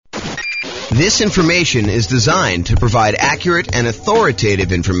This information is designed to provide accurate and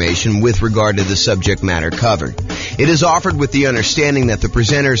authoritative information with regard to the subject matter covered. It is offered with the understanding that the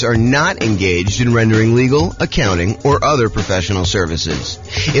presenters are not engaged in rendering legal, accounting, or other professional services.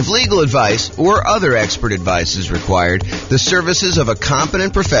 If legal advice or other expert advice is required, the services of a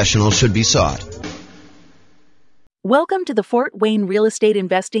competent professional should be sought. Welcome to the Fort Wayne Real Estate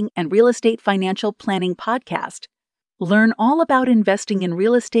Investing and Real Estate Financial Planning Podcast. Learn all about investing in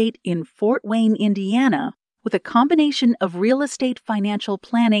real estate in Fort Wayne, Indiana, with a combination of real estate financial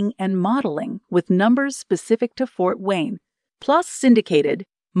planning and modeling with numbers specific to Fort Wayne, plus syndicated,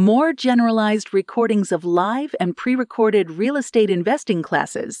 more generalized recordings of live and pre-recorded real estate investing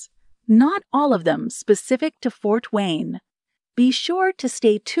classes, not all of them specific to Fort Wayne. Be sure to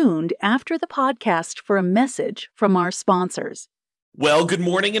stay tuned after the podcast for a message from our sponsors. Well, good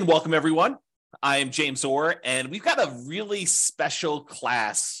morning and welcome, everyone. I am James Orr, and we've got a really special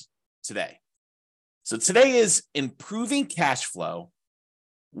class today. So today is improving cash flow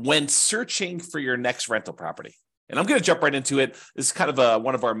when searching for your next rental property. And I'm going to jump right into it. This is kind of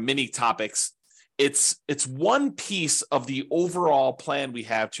one of our mini topics. It's one piece of the overall plan we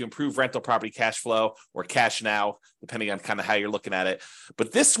have to improve rental property cash flow or cash now, depending on kind of how you're looking at it.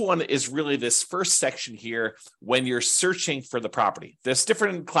 But this one is really this first section here when you're searching for the property. There's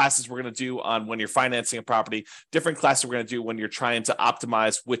different classes we're going to do on when you're financing a property, different classes we're going to do when you're trying to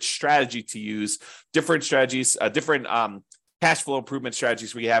optimize which strategy to use, different strategies, different cash flow improvement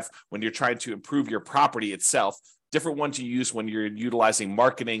strategies we have when you're trying to improve your property itself. Different ones you use when you're utilizing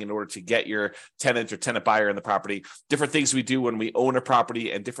marketing in order to get your tenant or tenant buyer in the property, different things we do when we own a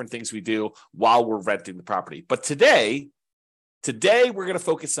property, and different things we do while we're renting the property. But today we're going to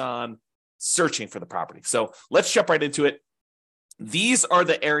focus on searching for the property. So let's jump right into it. These are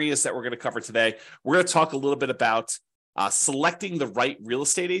the areas that we're going to cover today. We're going to talk a little bit about selecting the right real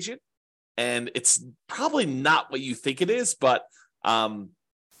estate agent. And it's probably not what you think it is, but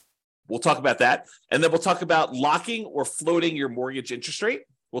we'll talk about that. And then we'll talk about locking or floating your mortgage interest rate.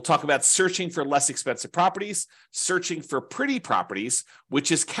 We'll talk about searching for less expensive properties, searching for pretty properties,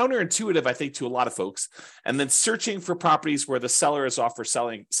 which is counterintuitive, I think, to a lot of folks. And then searching for properties where the seller is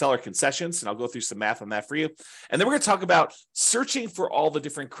offering seller concessions. And I'll go through some math on that for you. And then we're going to talk about searching for all the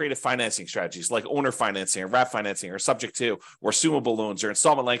different creative financing strategies like owner financing or wrap financing or subject to or assumable loans or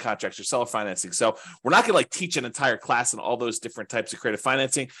installment land contracts or seller financing. So we're not going to teach an entire class on all those different types of creative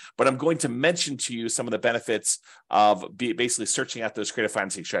financing, but I'm going to mention to you some of the benefits of basically searching out those creative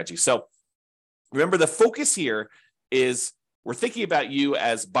financing strategies. So remember, the focus here is we're thinking about you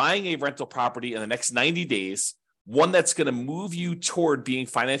as buying a rental property in the next 90 days, one that's going to move you toward being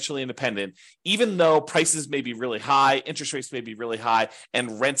financially independent, even though prices may be really high, interest rates may be really high,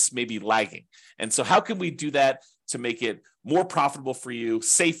 and rents may be lagging. And so how can we do that to make it more profitable for you,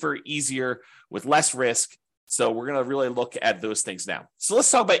 safer, easier, with less risk? So we're going to really look at those things now. So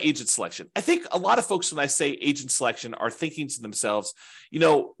let's talk about agent selection. I think a lot of folks, when I say agent selection, are thinking to themselves,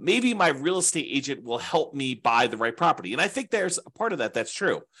 maybe my real estate agent will help me buy the right property. And I think there's a part of that that's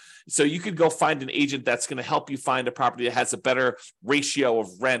true. So you could go find an agent that's going to help you find a property that has a better ratio of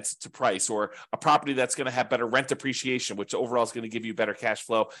rent to price, or a property that's going to have better rent appreciation, which overall is going to give you better cash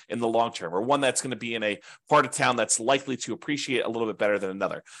flow in the long term, or one that's going to be in a part of town that's likely to appreciate a little bit better than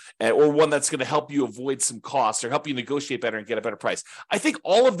another, or one that's going to help you avoid some costs or help you negotiate better and get a better price. I think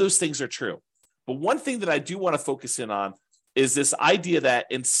all of those things are true. But one thing that I do want to focus in on is this idea that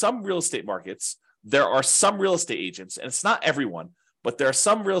in some real estate markets, there are some real estate agents, and it's not everyone, but there are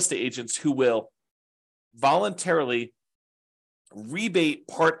some real estate agents who will voluntarily rebate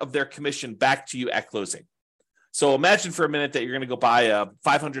part of their commission back to you at closing. So imagine for a minute that you're going to go buy a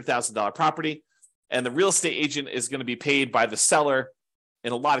 $500,000 property, and the real estate agent is going to be paid by the seller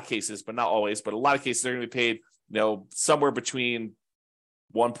in a lot of cases, but not always, but a lot of cases they're going to be paid, somewhere between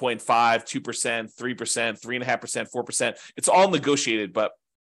 1.5%, 2%, 3%, 3.5%, 4%. It's all negotiated, but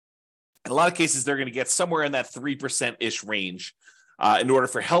in a lot of cases, they're going to get somewhere in that 3%-ish range in order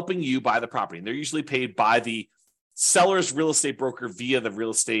for helping you buy the property. And they're usually paid by the seller's real estate broker via the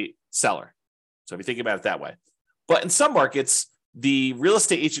real estate seller. So if you think about it that way. But in some markets, the real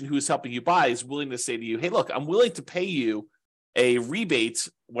estate agent who is helping you buy is willing to say to you, hey, look, I'm willing to pay you a rebate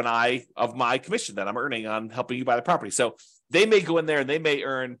of my commission that I'm earning on helping you buy the property. So they may go in there and they may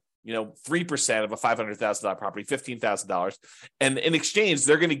earn, 3% of a $500,000 property, $15,000. And in exchange,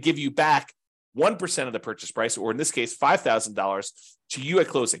 they're going to give you back 1% of the purchase price, or in this case, $5,000 to you at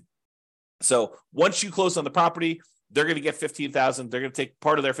closing. So once you close on the property, they're going to get $15,000. They're going to take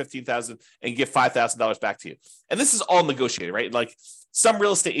part of their $15,000 and give $5,000 back to you. And this is all negotiated, right? Like some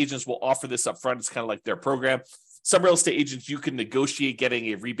real estate agents will offer this up front. It's kind of like their program. Some real estate agents, you can negotiate getting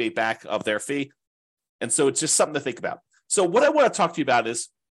a rebate back of their fee. And so it's just something to think about. So what I want to talk to you about is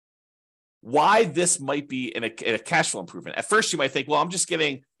why this might be in a cash flow improvement. At first, you might think, well, I'm just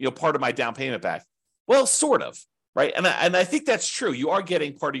getting part of my down payment back. Well, sort of, right? And I think that's true. You are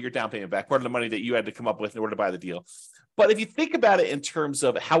getting part of your down payment back, part of the money that you had to come up with in order to buy the deal. But if you think about it in terms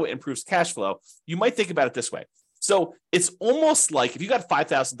of how it improves cash flow, you might think about it this way. So it's almost like if you got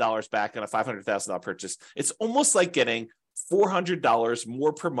 $5,000 back on a $500,000 purchase, it's almost like getting $400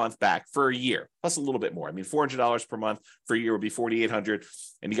 more per month back for a year, plus a little bit more. I mean, $400 per month for a year would be $4,800,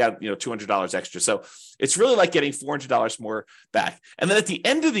 and you got $200 extra. So it's really like getting $400 more back. And then at the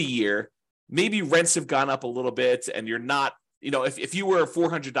end of the year, maybe rents have gone up a little bit, and you're not, if you were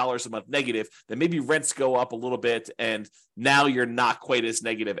 $400 a month negative, then maybe rents go up a little bit, and now you're not quite as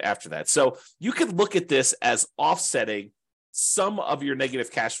negative after that. So you could look at this as offsetting some of your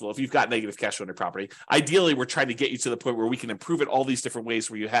negative cash flow if you've got negative cash flow on your property. Ideally, we're trying to get you to the point where we can improve it all these different ways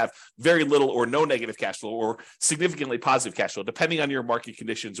where you have very little or no negative cash flow or significantly positive cash flow, depending on your market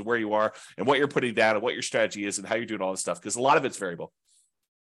conditions and where you are and what you're putting down and what your strategy is and how you're doing all this stuff, because a lot of it's variable.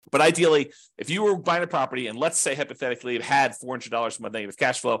 But ideally, if you were buying a property and let's say hypothetically it had $400 a month negative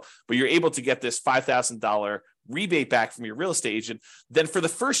cash flow, but you're able to get this $5,000 rebate back from your real estate agent, then for the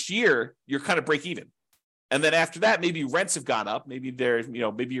first year, you're kind of break even. And then after that, maybe rents have gone up. Maybe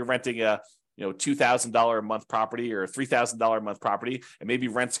maybe you're renting a $2,000 a month property or a $3,000 a month property, and maybe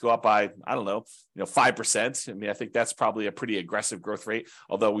rents go up by 5%. I mean, I think that's probably a pretty aggressive growth rate,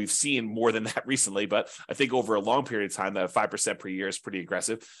 although we've seen more than that recently. But I think over a long period of time, that 5% per year is pretty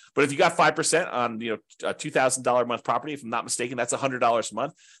aggressive. But if you got 5% on a $2,000 a month property, if I'm not mistaken, that's $100 a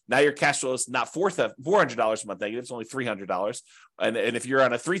month. Now your cash flow is not $400 a month negative; it's only $300. And if you're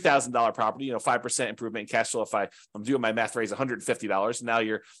on a $3,000 property, 5% improvement in cash flow. If I'm doing my math right, is $150. Now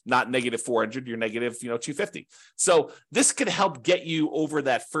you're not negative $400, you're negative $250. So this could help get you over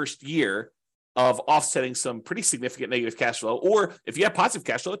that first year of offsetting some pretty significant negative cash flow. Or if you have positive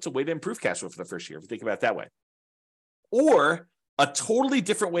cash flow, it's a way to improve cash flow for the first year, if you think about it that way. Or a totally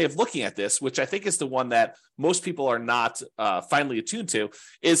different way of looking at this, which I think is the one that most people are not finally attuned to,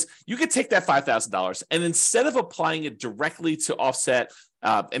 is you could take that $5,000 and instead of applying it directly to offset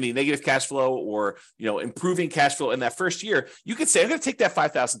any negative cash flow or improving cash flow in that first year, you could say, I'm going to take that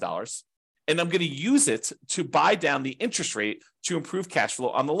 $5,000 and I'm going to use it to buy down the interest rate to improve cash flow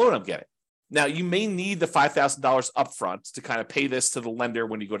on the loan I'm getting. Now, you may need the $5,000 upfront to kind of pay this to the lender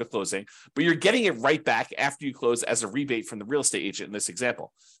when you go to closing, but you're getting it right back after you close as a rebate from the real estate agent in this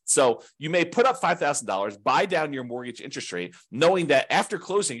example. So you may put up $5,000, buy down your mortgage interest rate, knowing that after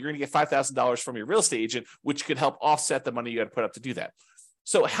closing, you're going to get $5,000 from your real estate agent, which could help offset the money you had to put up to do that.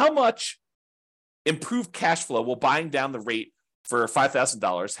 So how much improved cash flow will buying down the rate for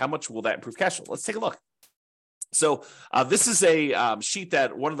 $5,000, how much will that improve cash flow? Let's take a look. So this is a sheet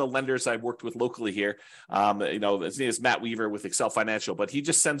that one of the lenders I worked with locally here, his name is Matt Weaver with Excel Financial, but he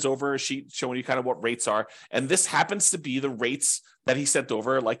just sends over a sheet showing you kind of what rates are. And this happens to be the rates that he sent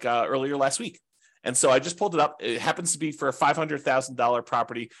over earlier last week. And so I just pulled it up. It happens to be for a $500,000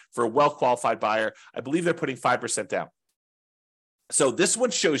 property for a well-qualified buyer. I believe they're putting 5% down. So this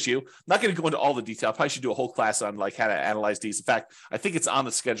one shows you, I'm not going to go into all the detail. I probably should do a whole class on how to analyze these. In fact, I think it's on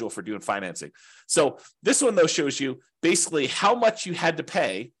the schedule for doing financing. So this one, though, shows you basically how much you had to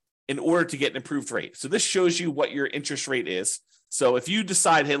pay in order to get an improved rate. So this shows you what your interest rate is. So if you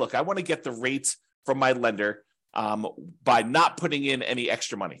decide, hey, look, I want to get the rate from my lender by not putting in any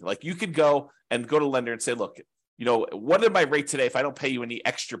extra money. Like you could go to lender and say, look, what are my rate today if I don't pay you any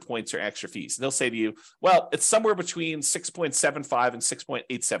extra points or extra fees? And they'll say to you, well, it's somewhere between 6.75 and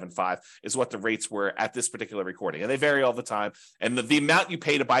 6.875 is what the rates were at this particular recording. And they vary all the time. And the amount you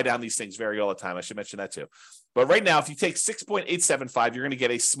pay to buy down these things vary all the time. I should mention that too. But right now, if you take 6.875, you're going to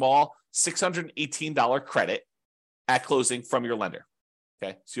get a small $618 credit at closing from your lender.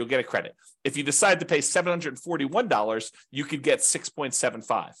 Okay, so you'll get a credit. If you decide to pay $741, you could get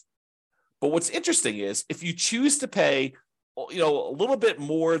 6.75. But what's interesting is if you choose to pay, a little bit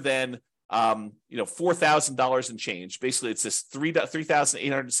more than, $4,000 and change, basically it's this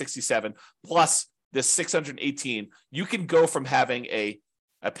 $3,867 plus this 618, you can go from having a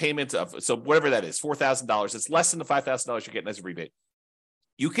payment of, so whatever that is, $4,000, it's less than the $5,000 you're getting as a rebate.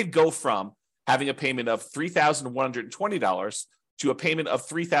 You could go from having a payment of $3,120 to a payment of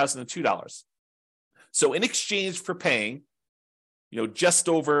 $3,002. So in exchange for paying, just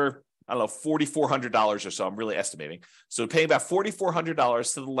over, $4,400 or so, I'm really estimating. So paying about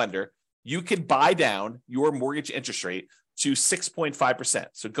 $4,400 to the lender, you can buy down your mortgage interest rate to 6.5%.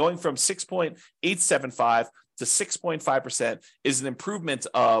 So going from 6.875 to 6.5% is an improvement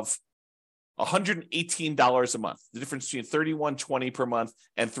of $118 a month, the difference between $3,120 per month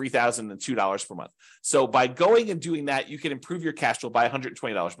and $3,002 per month. So by going and doing that, you can improve your cash flow by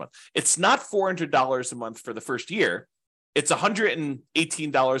 $120 a month. It's not $400 a month for the first year. It's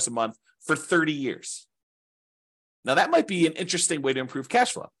 $118 a month for 30 years. Now, that might be an interesting way to improve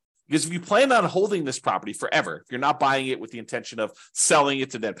cash flow. Because if you plan on holding this property forever, if you're not buying it with the intention of selling it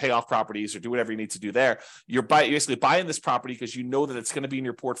to then pay off properties or do whatever you need to do there, you're basically buying this property because you know that it's going to be in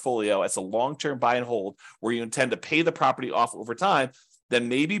your portfolio as a long-term buy and hold where you intend to pay the property off over time, then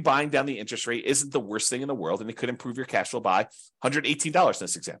maybe buying down the interest rate isn't the worst thing in the world, and it could improve your cash flow by $118 in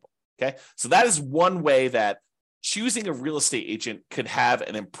this example. Okay, so that is one way that choosing a real estate agent could have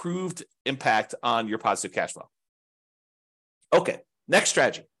an improved impact on your positive cash flow. Okay, next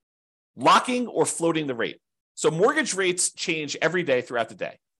strategy. Locking or floating the rate. So mortgage rates change every day throughout the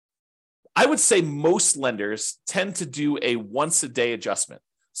day. I would say most lenders tend to do a once a day adjustment.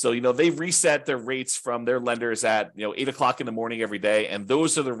 So, they reset their rates from their lenders at, 8 o'clock in the morning every day. And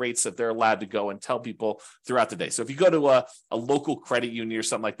those are the rates that they're allowed to go and tell people throughout the day. So if you go to a local credit union or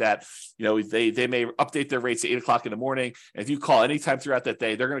something like that, they may update their rates at 8 o'clock in the morning. And if you call anytime throughout that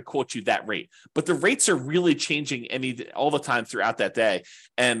day, they're going to quote you that rate. But the rates are really changing all the time throughout that day.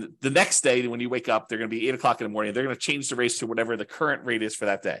 And the next day, when you wake up, they're going to be 8 o'clock in the morning. They're going to change the rates to whatever the current rate is for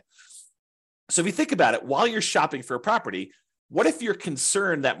that day. So if you think about it, while you're shopping for a property, what if you're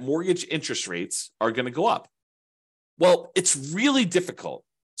concerned that mortgage interest rates are going to go up? Well, it's really difficult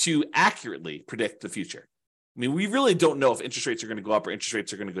to accurately predict the future. I mean, we really don't know if interest rates are going to go up or interest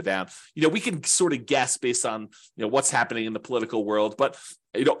rates are going to go down. We can sort of guess based on, what's happening in the political world, but,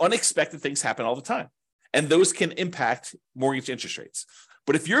 unexpected things happen all the time. And those can impact mortgage interest rates.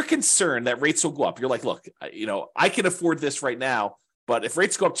 But if you're concerned that rates will go up, you're like, look, I can afford this right now, but if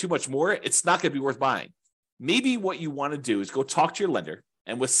rates go up too much more, it's not going to be worth buying. Maybe what you want to do is go talk to your lender.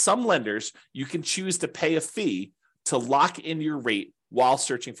 And with some lenders, you can choose to pay a fee to lock in your rate while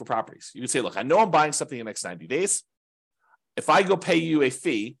searching for properties. You can say, look, I know I'm buying something in the next 90 days. If I go pay you a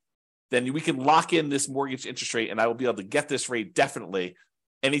fee, then we can lock in this mortgage interest rate and I will be able to get this rate definitely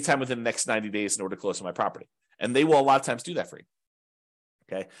anytime within the next 90 days in order to close on my property. And they will a lot of times do that for you.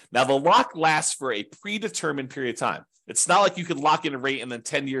 Okay. Now the lock lasts for a predetermined period of time. It's not like you could lock in a rate and then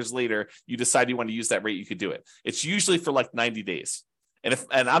 10 years later, you decide you want to use that rate, you could do it. It's usually for like 90 days. And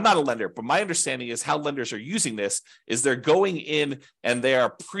I'm not a lender, but my understanding is how lenders are using this is they're going in and they are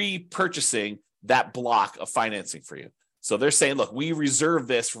pre-purchasing that block of financing for you. So they're saying, look, we reserve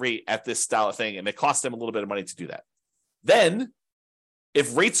this rate at this style of thing, and it costs them a little bit of money to do that. Then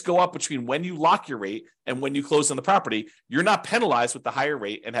if rates go up between when you lock your rate and when you close on the property, you're not penalized with the higher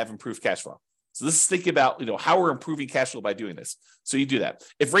rate and have improved cash flow. So this is thinking about, how we're improving cash flow by doing this. So you do that.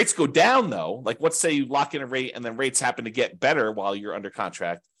 If rates go down though, like let's say you lock in a rate and then rates happen to get better while you're under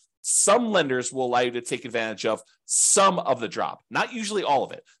contract, some lenders will allow you to take advantage of some of the drop, not usually all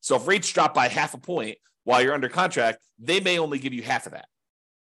of it. So if rates drop by half a point while you're under contract, they may only give you half of that.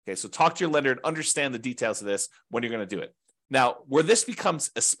 Okay, so talk to your lender and understand the details of this when you're going to do it. Now, where this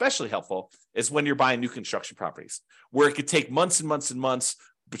becomes especially helpful is when you're buying new construction properties, where it could take months and months and months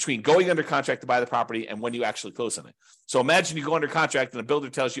between going under contract to buy the property and when you actually close on it. So imagine you go under contract and the builder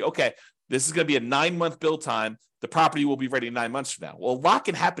tells you, okay, this is going to be a 9-month build time. The property will be ready 9 months from now. Well, a lot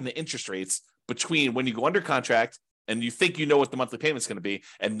can happen to interest rates between when you go under contract and you think you know what the monthly payment is going to be,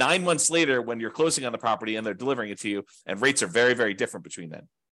 and 9 months later when you're closing on the property and they're delivering it to you, and rates are very, very different between then.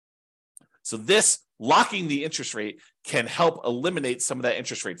 So this locking the interest rate can help eliminate some of that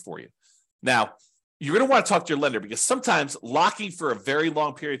interest rate for you. Now, you're going to want to talk to your lender because sometimes locking for a very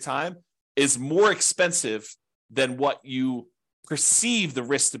long period of time is more expensive than what you perceive the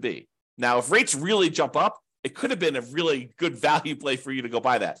risk to be. Now, if rates really jump up, it could have been a really good value play for you to go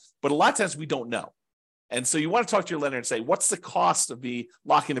buy that. But a lot of times we don't know. And so you want to talk to your lender and say, what's the cost of me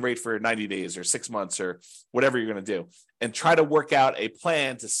locking the rate for 90 days or 6 months or whatever you're going to do, and try to work out a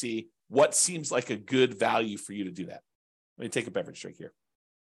plan to see what seems like a good value for you to do that. Let me take a beverage drink here.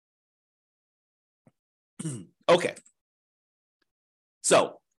 Okay.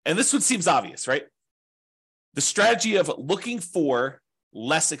 So, and this one seems obvious, right? The strategy of looking for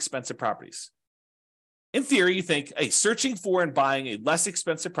less expensive properties. In theory, you think, hey, searching for and buying a less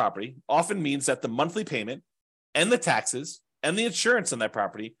expensive property often means that the monthly payment and the taxes and the insurance on that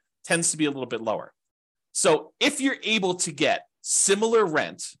property tends to be a little bit lower. So if you're able to get similar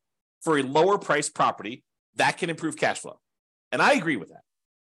rent for a lower priced property, that can improve cash flow. And I agree with that.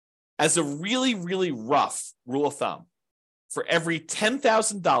 As a really, really rough rule of thumb, for every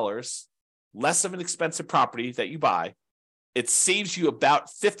 $10,000 less of an expensive property that you buy, it saves you about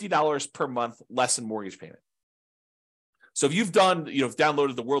 $50 per month less in mortgage payment. So if you've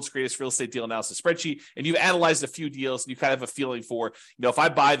downloaded the world's greatest real estate deal analysis spreadsheet and you've analyzed a few deals and you kind of have a feeling for, if I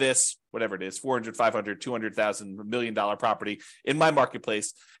buy this, whatever it is, 400, 500, 200,000, $1 million property in my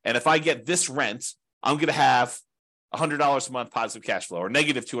marketplace, and if I get this rent, I'm going to have $100 a month positive cash flow or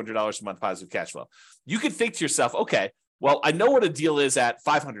negative $200 a month positive cash flow. You could think to yourself, okay, well, I know what a deal is at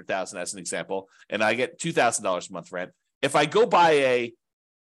 $500,000 as an example, and I get $2,000 a month rent. If I go buy a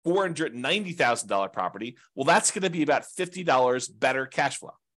 $490,000 property, well, that's going to be about $50 better cash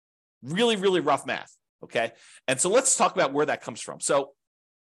flow. Really, really rough math, okay? And so let's talk about where that comes from. So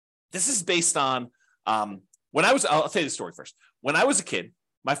this is based on, I'll tell you the story first. When I was a kid,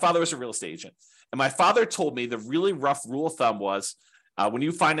 my father was a real estate agent, and my father told me the really rough rule of thumb was when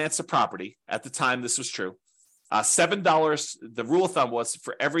you finance a property, at the time this was true, $7, the rule of thumb was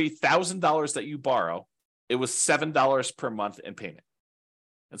for every $1,000 that you borrow, it was $7 per month in payment.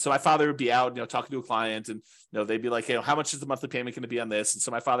 And so my father would be out, talking to a client, and they'd be like, "Hey, how much is the monthly payment going to be on this?" And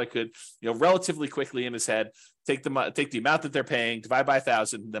so my father could, relatively quickly in his head, take the amount that they're paying, divide by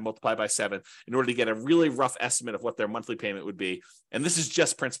 1,000, and then multiply by 7 in order to get a really rough estimate of what their monthly payment would be. And this is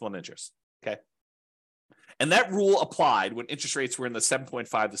just principal and interest. Okay. And that rule applied when interest rates were in the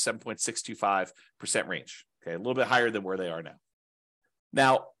 7.5 to 7.625% range. Okay, a little bit higher than where they are now.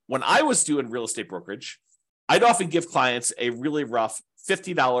 Now, when I was doing real estate brokerage, I'd often give clients a really rough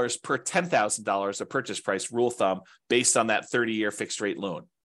 $50 per $10,000 of purchase price rule of thumb based on that 30-year fixed rate loan.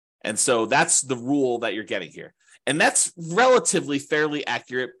 And so that's the rule that you're getting here. And that's relatively fairly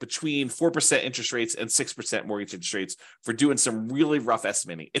accurate between 4% interest rates and 6% mortgage interest rates for doing some really rough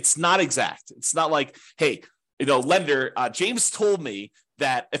estimating. It's not exact. It's not like, hey, lender, James told me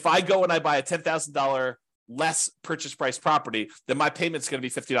that if I go and I buy a $10,000 less purchase price property, then my payment's going to be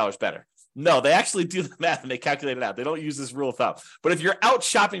 $50 better. No, they actually do the math and they calculate it out. They don't use this rule of thumb. But if you're out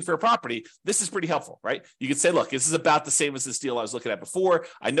shopping for a property, this is pretty helpful, right? You can say, look, this is about the same as this deal I was looking at before.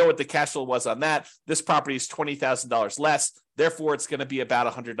 I know what the cash flow was on that. This property is $20,000 less. Therefore, it's going to be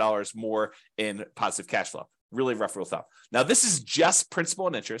about $100 more in positive cash flow. Really rough rule of thumb. Now, this is just principal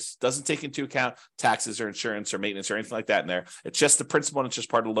and interest. Doesn't take into account taxes or insurance or maintenance or anything like that in there. It's just the principal and interest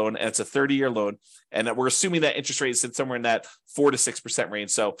part of the loan, and it's a 30-year loan. And we're assuming that interest rate is somewhere in that 4 to 6% range.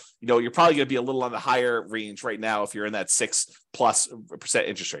 So, you're probably going to be a little on the higher range right now if you're in that 6+%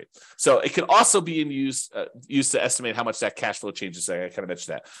 interest rate. So it can also be used to estimate how much that cash flow changes. I kind of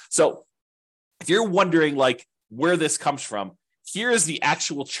mentioned that. So if you're wondering where this comes from, here is the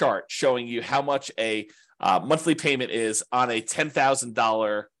actual chart showing you how much a monthly payment is on a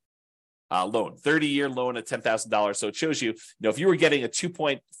 $10,000 loan, 30-year loan at $10,000. So it shows you, if you were getting a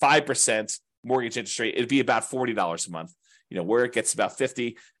 2.5% mortgage interest rate, it'd be about $40 a month. Where it gets about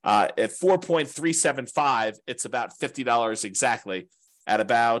 50 at 4.375, it's about $50 exactly. At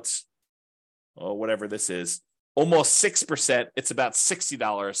about whatever this is, almost 6%, it's about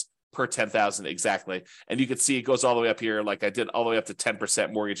 $60 per 10,000 exactly. And you can see it goes all the way up here, like I did, all the way up to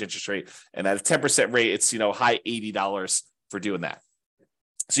 10% mortgage interest rate. And at a 10% rate, it's, high $80 for doing that.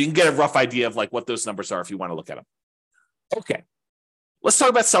 So you can get a rough idea of what those numbers are if you want to look at them. Okay. Let's talk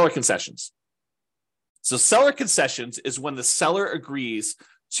about seller concessions. So seller concessions is when the seller agrees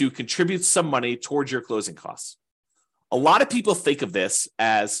to contribute some money towards your closing costs. A lot of people think of this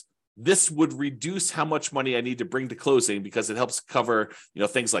as this would reduce how much money I need to bring to closing because it helps cover,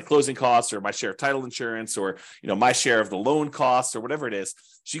 things like closing costs or my share of title insurance or, my share of the loan costs or whatever it is.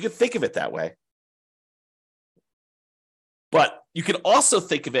 So you can think of it that way. But you can also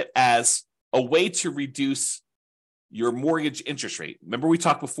think of it as a way to reduce your mortgage interest rate. Remember we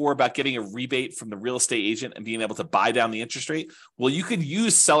talked before about getting a rebate from the real estate agent and being able to buy down the interest rate? Well, you could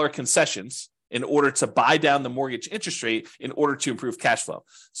use seller concessions in order to buy down the mortgage interest rate in order to improve cash flow.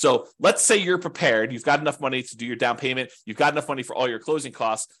 So let's say you're prepared, you've got enough money to do your down payment, you've got enough money for all your closing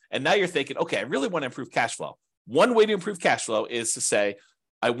costs, and now you're thinking, okay, I really want to improve cash flow. One way to improve cash flow is to say,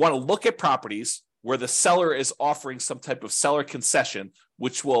 I want to look at properties where the seller is offering some type of seller concession,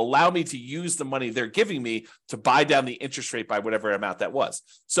 which will allow me to use the money they're giving me to buy down the interest rate by whatever amount that was.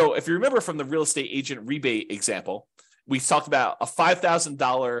 So if you remember from the real estate agent rebate example, we talked about a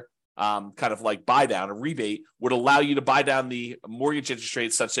 $5,000 kind of buy down, a rebate would allow you to buy down the mortgage interest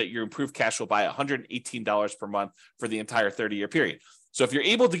rate such that your improved cash flow by $118 per month for the entire 30-year period. So if you're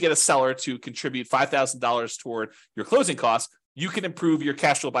able to get a seller to contribute $5,000 toward your closing costs, you can improve your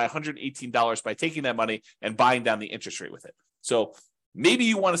cash flow by $118 by taking that money and buying down the interest rate with it. So maybe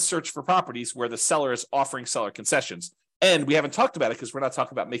you want to search for properties where the seller is offering seller concessions. And we haven't talked about it because we're not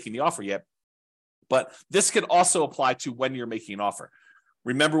talking about making the offer yet, but this can also apply to when you're making an offer.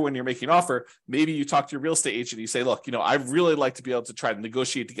 remember when you're making an offer, maybe you talk to your real estate agent and you say, look, I'd really like to be able to try to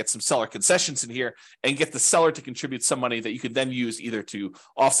negotiate to get some seller concessions in here and get the seller to contribute some money that you could then use either to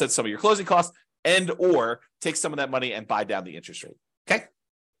offset some of your closing costs and or take some of that money and buy down the interest rate. Okay.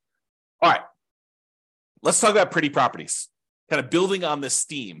 All right. Let's talk about pretty properties, kind of building on this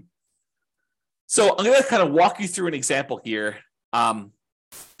theme. So I'm going to kind of walk you through an example here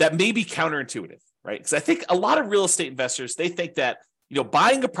that may be counterintuitive, right? Because I think a lot of real estate investors, they think that,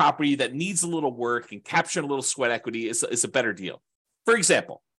 buying a property that needs a little work and capturing a little sweat equity is a better deal. For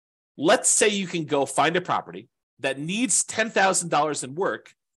example, let's say you can go find a property that needs $10,000 in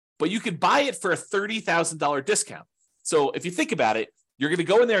work, but you could buy it for a $30,000 discount. So if you think about it, you're going to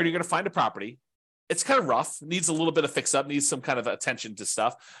go in there and you're going to find a property. It's kind of rough, needs a little bit of fix up, needs some kind of attention to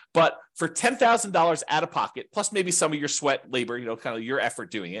stuff. But for $10,000 out of pocket, plus maybe some of your sweat labor, kind of your effort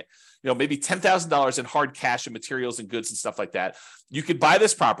doing it, maybe $10,000 in hard cash and materials and goods and stuff like that, you could buy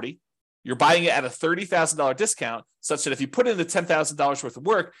this property. You're buying it at a $30,000 discount, such that if you put in the $10,000 worth of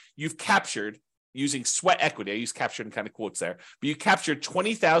work, you've captured, using sweat equity, I use captured in kind of quotes there, but you captured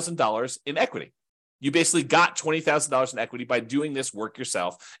 $20,000 in equity. You basically got $20,000 in equity by doing this work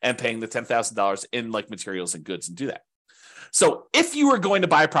yourself and paying the $10,000 in materials and goods and do that. So if you were going to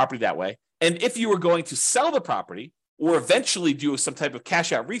buy a property that way, and if you were going to sell the property or eventually do some type of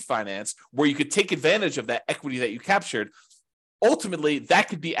cash out refinance where you could take advantage of that equity that you captured, ultimately that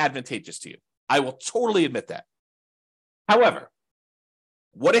could be advantageous to you. I will totally admit that. However,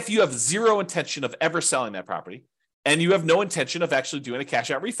 what if you have zero intention of ever selling that property? And you have no intention of actually doing a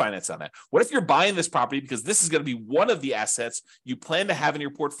cash out refinance on that? What if you're buying this property because this is going to be one of the assets you plan to have in your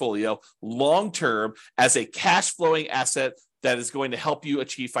portfolio long-term as a cash flowing asset that is going to help you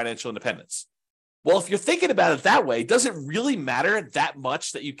achieve financial independence? Well, if you're thinking about it that way, does it really matter that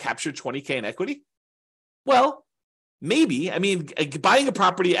much that you captured $20K in equity? Well, maybe. I mean, buying a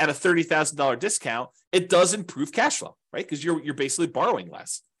property at a $30,000 discount, it does improve cash flow, right? Because you're basically borrowing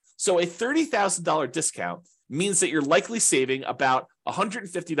less. So a $30,000 discount means that you're likely saving about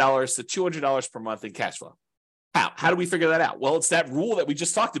 $150 to $200 per month in cash flow. How do we figure that out? Well, it's that rule that we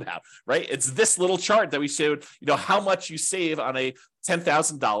just talked about, right? It's this little chart that we showed, how much you save on a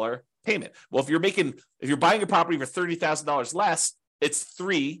 $10,000 payment. Well, if you're buying a property for $30,000 less, it's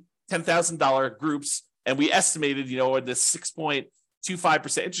three $10,000 groups. And we estimated, at this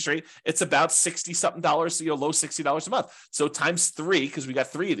 6.25% interest rate, it's about $60-something, low $60 a month. So times three, because we got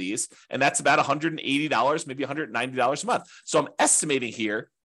three of these, and that's about $180, maybe $190 a month. So I'm estimating here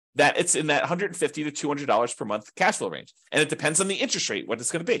that it's in that $150 to $200 per month cash flow range. And it depends on the interest rate, what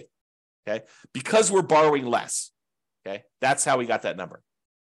it's going to be. Okay. Because we're borrowing less. Okay. That's how we got that number.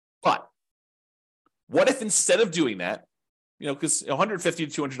 But what if instead of doing that, because $150 to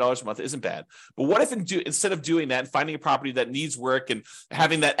 $200 a month isn't bad. But what if instead of doing that and finding a property that needs work and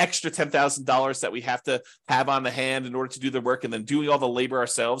having that extra $10,000 that we have to have on the hand in order to do the work and then doing all the labor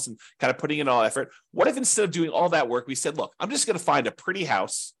ourselves and kind of putting in all effort, what if instead of doing all that work, we said, look, I'm just going to find a pretty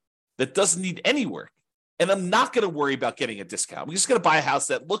house that doesn't need any work. And I'm not going to worry about getting a discount. I'm just going to buy a house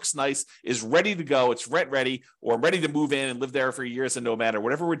that looks nice, is ready to go, it's rent ready, or I'm ready to move in and live there for years and no matter,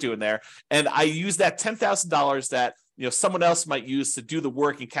 whatever we're doing there. And I use that $10,000 that someone else might use to do the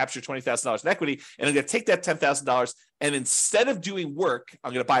work and capture $20,000 in equity. And I'm going to take that $10,000 and instead of doing work,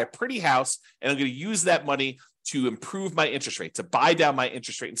 I'm going to buy a pretty house and I'm going to use that money to improve my interest rate, to buy down my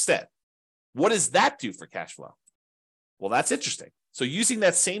interest rate instead. What does that do for cash flow? Well, that's interesting. So using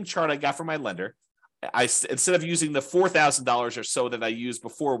that same chart I got from my lender, instead of using the $4,000 or so that I used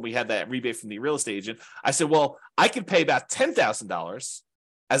before when we had that rebate from the real estate agent, I said, well, I could pay about $10,000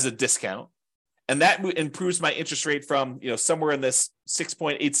 as a discount. And that improves my interest rate from, somewhere in this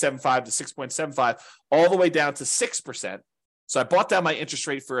 6.875 to 6.75 all the way down to 6%. So I bought down my interest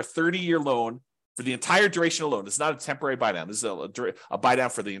rate for a 30-year loan for the entire duration of the loan. It's not a temporary buy down. This is a buy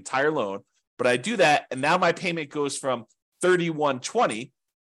down for the entire loan. But I do that, and now my payment goes from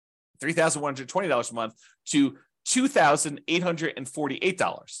 $3,120 a month to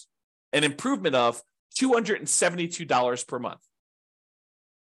 $2,848, an improvement of $272 per month.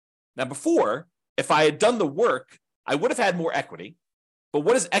 Now, before, if I had done the work, I would have had more equity. But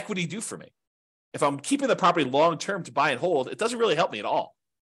what does equity do for me? If I'm keeping the property long-term to buy and hold, it doesn't really help me at all,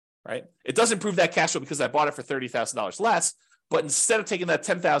 right? It does improve that cash flow because I bought it for $30,000 less. But instead of taking that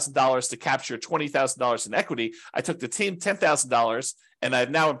 $10,000 to capture $20,000 in equity, I took the same $10,000 and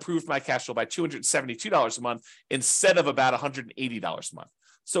I've now improved my cash flow by $272 a month instead of about $180 a month.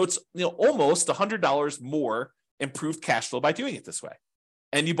 So it's almost $100 more improved cash flow by doing it this way.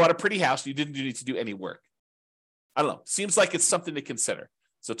 And you bought a pretty house, you didn't need to do any work. I don't know. Seems like it's something to consider.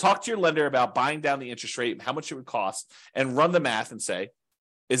 So talk to your lender about buying down the interest rate and how much it would cost and run the math and say,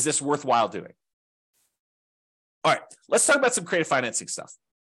 Is this worthwhile doing? All right, let's talk about some creative financing stuff.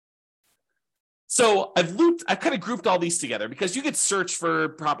 So I've kind of grouped all these together because you could search for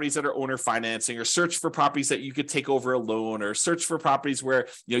properties that are owner financing, or search for properties that you could take over a loan, or search for properties where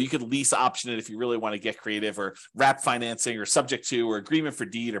you could lease option it if you really want to get creative, or wrap financing, or subject to, or agreement for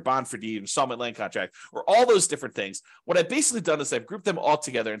deed, or bond for deed, installment land contract, or all those different things. What I've basically done is I've grouped them all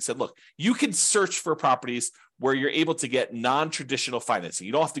together and said, look, you can search for properties where you're able to get non-traditional financing.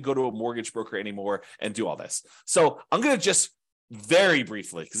 You don't have to go to a mortgage broker anymore and do all this. So I'm going to just very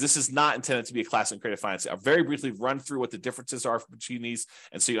briefly, because this is not intended to be a class in creative finance, I'll very briefly run through what the differences are between these,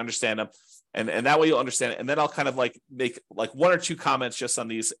 and so you understand them, and that way you'll understand it. And then I'll kind of make one or two comments just on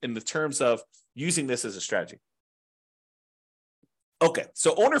these in the terms of using this as a strategy. Okay,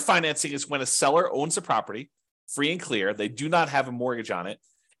 so owner financing is when a seller owns a property free and clear. They do not have a mortgage on it,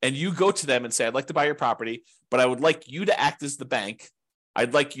 and you go to them and say, I'd like to buy your property, but I would like you to act as the bank.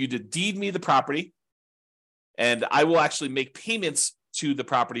 I'd like you to deed me the property, and I will actually make payments to the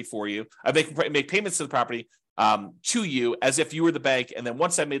property for you. I make payments to the property to you as if you were the bank. And then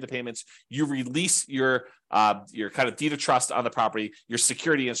once I made the payments, you release your kind of deed of trust on the property, your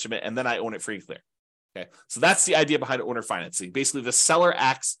security instrument, and then I own it free and clear. Okay, so that's the idea behind owner financing. Basically, the seller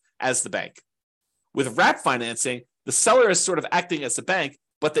acts as the bank. With wrap financing, the seller is sort of acting as the bank,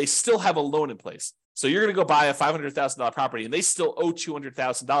 but they still have a loan in place. So you're going to go buy a $500,000 property, and they still owe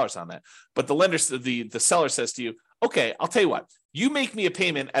 $200,000 on that. But the seller says to you, okay, I'll tell you what, you make me a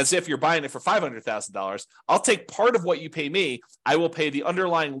payment as if you're buying it for $500,000. I'll take part of what you pay me. I will pay the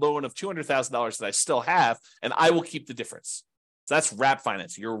underlying loan of $200,000 that I still have, and I will keep the difference. So that's wrap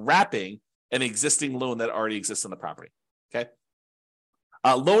financing. You're wrapping an existing loan that already exists on the property. Okay.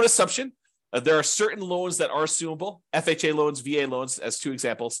 Loan assumption. There are certain loans that are assumable, FHA loans, VA loans, as two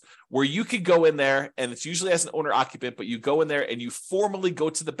examples, where you could go in there, and it's usually as an owner occupant, but you go in there and you formally go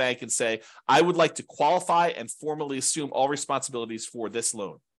to the bank and say, I would like to qualify and formally assume all responsibilities for this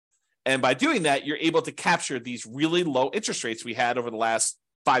loan. And by doing that, you're able to capture these really low interest rates we had over the last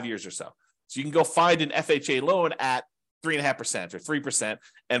 5 years or so. So you can go find an FHA loan at 3.5% or 3%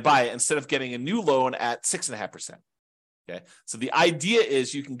 and buy it instead of getting a new loan at 6.5%. Okay, so the idea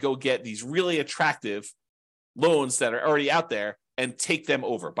is you can go get these really attractive loans that are already out there and take them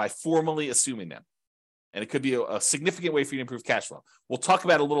over by formally assuming them. And it could be a significant way for you to improve cash flow. We'll talk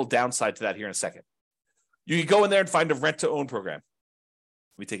about a little downside to that here in a second. You can go in there and find a rent-to-own program.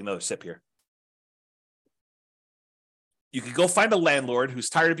 Let me take another sip here. You could go find a landlord who's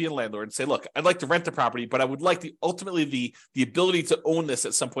tired of being a landlord and say, look, I'd like to rent the property, but I would like ultimately the ability to own this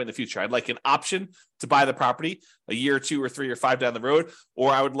at some point in the future. I'd like an option to buy the property a year or 2 or 3 or 5 down the road,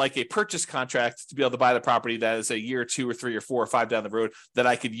 or I would like a purchase contract to be able to buy the property that is a year or 2 or 3 or 4 or 5 down the road that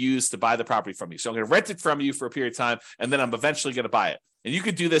I could use to buy the property from you. So I'm going to rent it from you for a period of time, and then I'm eventually going to buy it. And you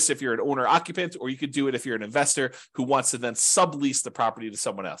could do this if you're an owner occupant, or you could do it if you're an investor who wants to then sublease the property to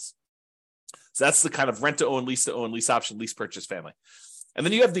someone else. So that's the kind of rent-to-own, lease-to-own, lease option, lease purchase family. And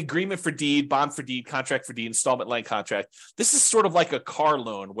then you have the agreement for deed, bond for deed, contract for deed, installment land contract. This is sort of like a car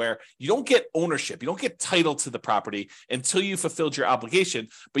loan where you don't get ownership. You don't get title to the property until you fulfilled your obligation,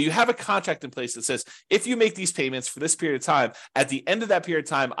 but you have a contract in place that says, if you make these payments for this period of time, at the end of that period of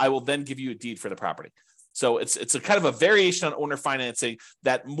time, I will then give you a deed for the property. So it's a kind of a variation on owner financing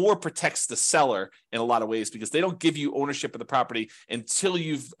that more protects the seller in a lot of ways, because they don't give you ownership of the property until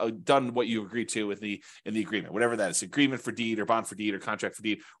you've done what you agreed to in the agreement, whatever that is, agreement for deed or bond for deed or contract for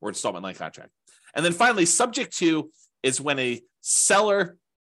deed or installment land contract. And then finally, subject to is when a seller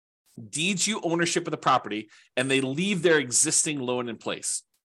deeds you ownership of the property and they leave their existing loan in place.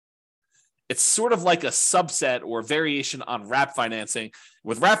 It's sort of like a subset or variation on wrap financing.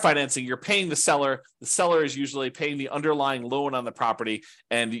 With wrap financing, you're paying the seller. The seller is usually paying the underlying loan on the property,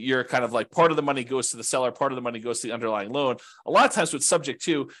 and you're kind of like part of the money goes to the seller, part of the money goes to the underlying loan. A lot of times with subject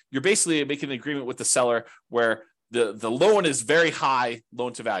to, you're basically making an agreement with the seller where the loan is very high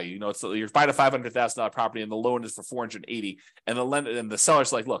loan to value. You know, you're buying a $500,000 property and the loan is for $480,000, and the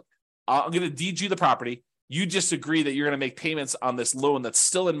seller's like, look, I'm going to deed you the property. You just agree that you're going to make payments on this loan that's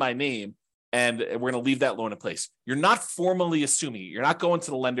still in my name, and we're going to leave that loan in place. You're not formally assuming it. You're not going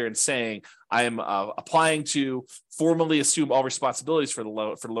to the lender and saying, I am applying to formally assume all responsibilities for the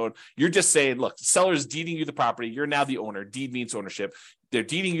loan. You're just saying, look, the seller's deeding you the property. You're now the owner. Deed means ownership. They're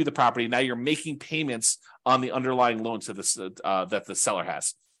deeding you the property. Now you're making payments on the underlying loan to this that the seller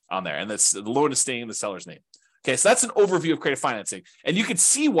has on there. And the loan is staying in the seller's name. Okay, so that's an overview of creative financing. And you can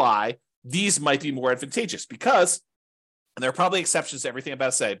see why these might be more advantageous because, and there are probably exceptions to everything I'm about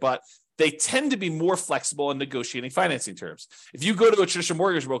to say, but they tend to be more flexible in negotiating financing terms. If you go to a traditional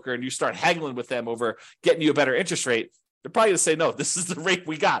mortgage broker and you start haggling with them over getting you a better interest rate, They're probably going to say, no, this is the rate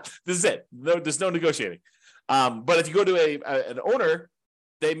we got. This is it. No, there's no negotiating. But if you go to an owner,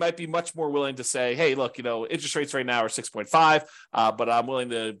 they might be much more willing to say, hey, look, interest rates right now are 6.5, but I'm willing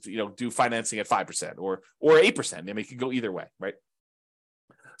to, do financing at 5% or 8%. I mean, it could go either way, right?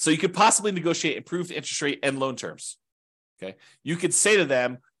 So you could possibly negotiate improved interest rate and loan terms. Okay. You could say to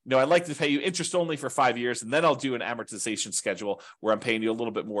them, I'd like to pay you interest only for 5 years, and then I'll do an amortization schedule where I'm paying you a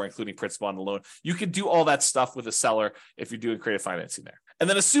little bit more, including principal on the loan. You could do all that stuff with a seller if you're doing creative financing there. And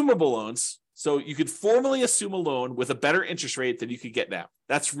then assumable loans. So you could formally assume a loan with a better interest rate than you could get now.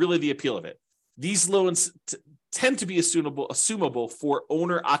 That's really the appeal of it. These loans tend to be assumable for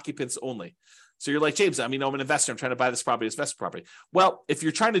owner occupants only. So you're like, James, I'm an investor. I'm trying to buy this property as investment property. Well, if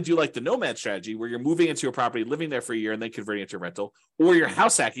you're trying to do like the nomad strategy where you're moving into a property, living there for a year and then converting it to a rental, or you're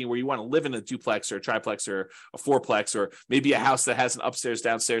house hacking where you want to live in a duplex or a triplex or a fourplex, or maybe a house that has an upstairs,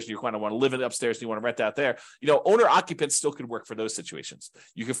 downstairs, and you kind of want to live in upstairs and you want to rent out there, owner occupants still could work for those situations.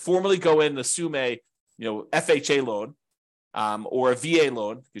 You could formally go in and assume a, FHA loan, or a VA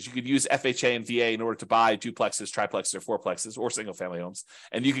loan, because you could use FHA and VA in order to buy duplexes, triplexes, or fourplexes, or single family homes.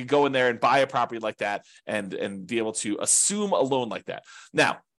 And you could go in there and buy a property like that and be able to assume a loan like that.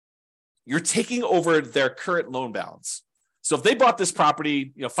 Now, you're taking over their current loan balance. So if they bought this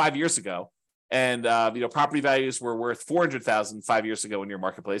property, 5 years ago, and property values were worth $400,000 5 years ago in your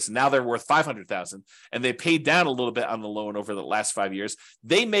marketplace, and now they're worth $500,000, and they paid down a little bit on the loan over the last 5 years,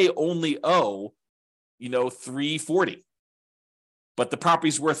 they may only owe, $340,000. But the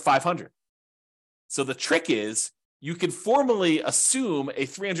property's worth $500,000. So the trick is you can formally assume a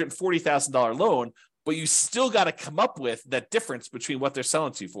 $340,000 loan, but you still got to come up with that difference between what they're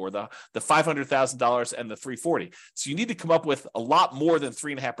selling to you for, the $500,000 and the $340,000. So you need to come up with a lot more than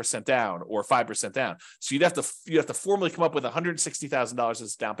 3.5% down or 5% down. So you have to formally come up with $160,000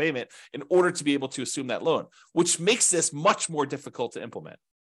 as a down payment in order to be able to assume that loan, which makes this much more difficult to implement.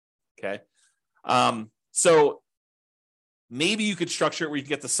 Okay. So maybe you could structure it where you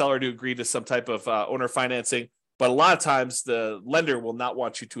get the seller to agree to some type of owner financing, but a lot of times the lender will not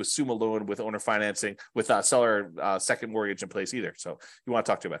want you to assume a loan with owner financing with a seller second mortgage in place either. So you want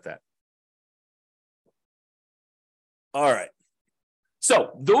to talk to you about that. All right.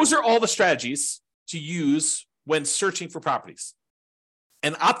 So those are all the strategies to use when searching for properties.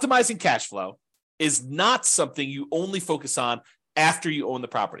 And optimizing cash flow is not something you only focus on after you own the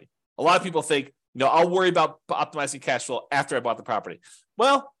property. A lot of people think, I'll worry about optimizing cash flow after I bought the property.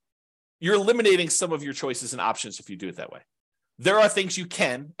 Well, you're eliminating some of your choices and options if you do it that way. There are things you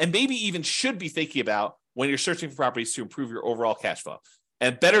can and maybe even should be thinking about when you're searching for properties to improve your overall cash flow.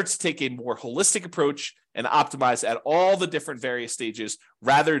 And better to take a more holistic approach and optimize at all the different various stages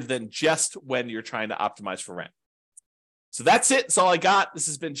rather than just when you're trying to optimize for rent. So that's it. That's all I got. This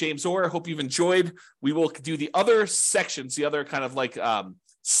has been James Orr. I hope you've enjoyed. We will do the other sections, the other kind of like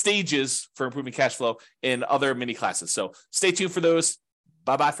stages for improving cash flow in other mini classes. So stay tuned for those.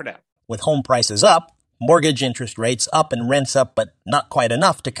 Bye-bye for now. With home prices up, mortgage interest rates up, and rents up, but not quite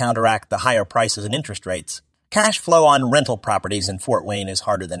enough to counteract the higher prices and interest rates, cash flow on rental properties in Fort Wayne is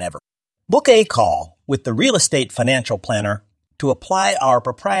harder than ever. Book a call with the Real Estate Financial Planner to apply our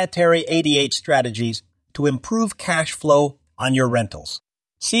proprietary 88 strategies to improve cash flow on your rentals.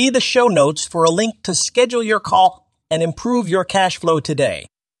 See the show notes for a link to schedule your call and improve your cash flow today.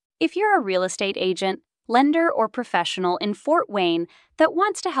 If you're a real estate agent, lender, or professional in Fort Wayne that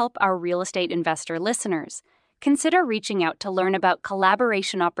wants to help our real estate investor listeners, consider reaching out to learn about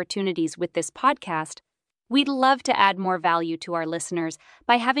collaboration opportunities with this podcast. We'd love to add more value to our listeners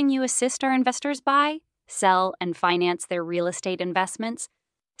by having you assist our investors buy, sell, and finance their real estate investments.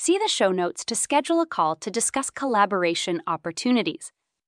 See the show notes to schedule a call to discuss collaboration opportunities.